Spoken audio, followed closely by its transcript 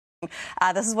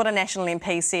This is what a National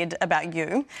MP said about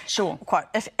you. Sure. Quote,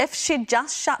 if she'd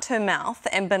just shut her mouth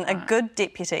and been a good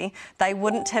deputy, they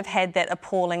wouldn't have had that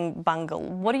appalling bungle.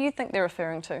 What do you think they're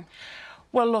referring to?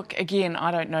 Well, look, again, I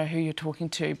don't know who you're talking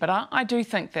to, but I do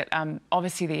think that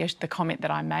obviously the comment that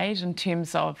I made in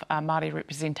terms of Māori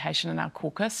representation in our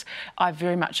caucus, I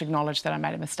very much acknowledge that I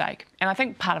made a mistake. And I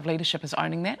think part of leadership is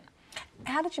owning that.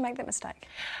 How did you make that mistake?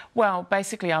 Well,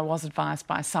 basically, I was advised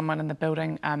by someone in the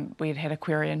building. We had a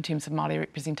query in terms of Māori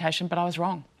representation, but I was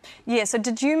wrong. Yeah, so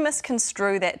did you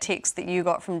misconstrue that text that you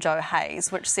got from Joe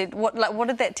Hayes, which said, what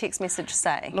did that text message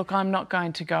say? Look, I'm not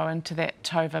going to go into that,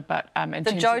 Tova, but...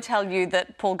 Did Joe tell you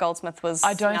that Paul Goldsmith was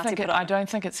I don't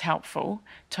think it's helpful,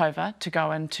 Tova, to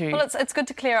go into... Well, it's good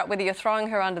to clear up whether you're throwing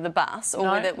her under the bus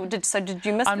or whether... Did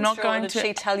you misconstrue or did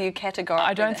she tell you categorically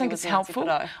I don't think it's helpful.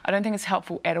 I don't think it's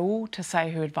helpful at all to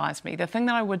say who advised me. The thing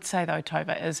that I would say, though,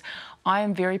 Tova, is I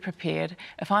am very prepared,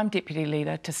 if I'm deputy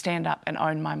leader, to stand up and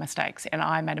own my mistakes, and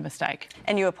I made a mistake.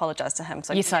 And you apologised to him.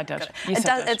 So yes, I did.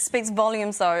 It speaks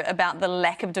volumes, though, about the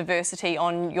lack of diversity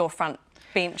on your front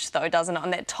bench, though, doesn't it?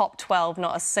 On that top 12,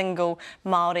 not a single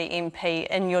Māori MP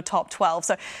in your top 12.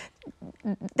 So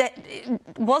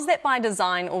was that by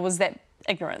design or was that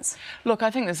ignorance? Look,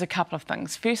 I think there's a couple of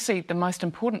things. Firstly, the most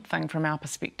important thing from our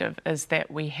perspective is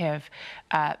that we have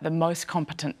the most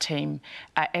competent team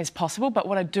as possible. But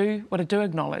what I do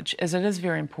acknowledge is it is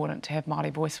very important to have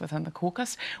Māori voice within the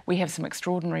caucus. We have some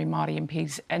extraordinary Māori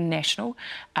MPs in national,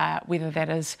 whether that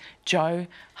is Joe,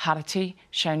 Harati,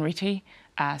 Shane Reti,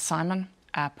 Simon,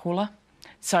 Paula.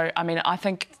 So, I mean, I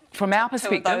think from our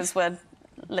perspective... Two of those were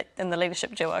in the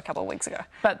leadership duo a couple of weeks ago.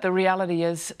 But the reality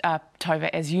is, Tova,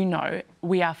 as you know,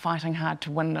 we are fighting hard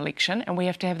to win an election and we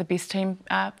have to have the best team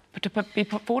be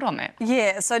put forward on that.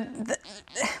 Yeah, so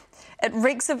it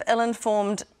reeks of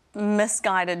ill-informed,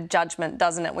 misguided judgment,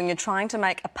 doesn't it, when you're trying to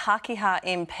make a Pākehā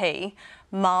MP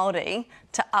Māori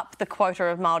to up the quota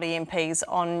of Māori MPs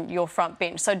on your front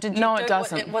bench. So did you it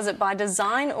doesn't. Was it by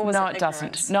design or was it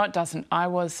ignorance? No, it doesn't. I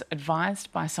was advised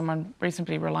by someone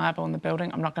reasonably reliable in the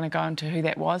building. I'm not going to go into who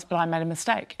that was, but I made a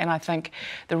mistake. And I think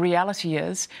the reality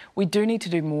is we do need to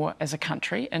do more as a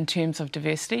country in terms of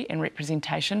diversity and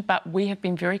representation, but we have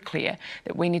been very clear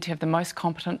that we need to have the most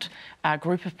competent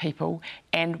group of people,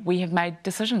 and we have made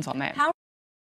decisions on that.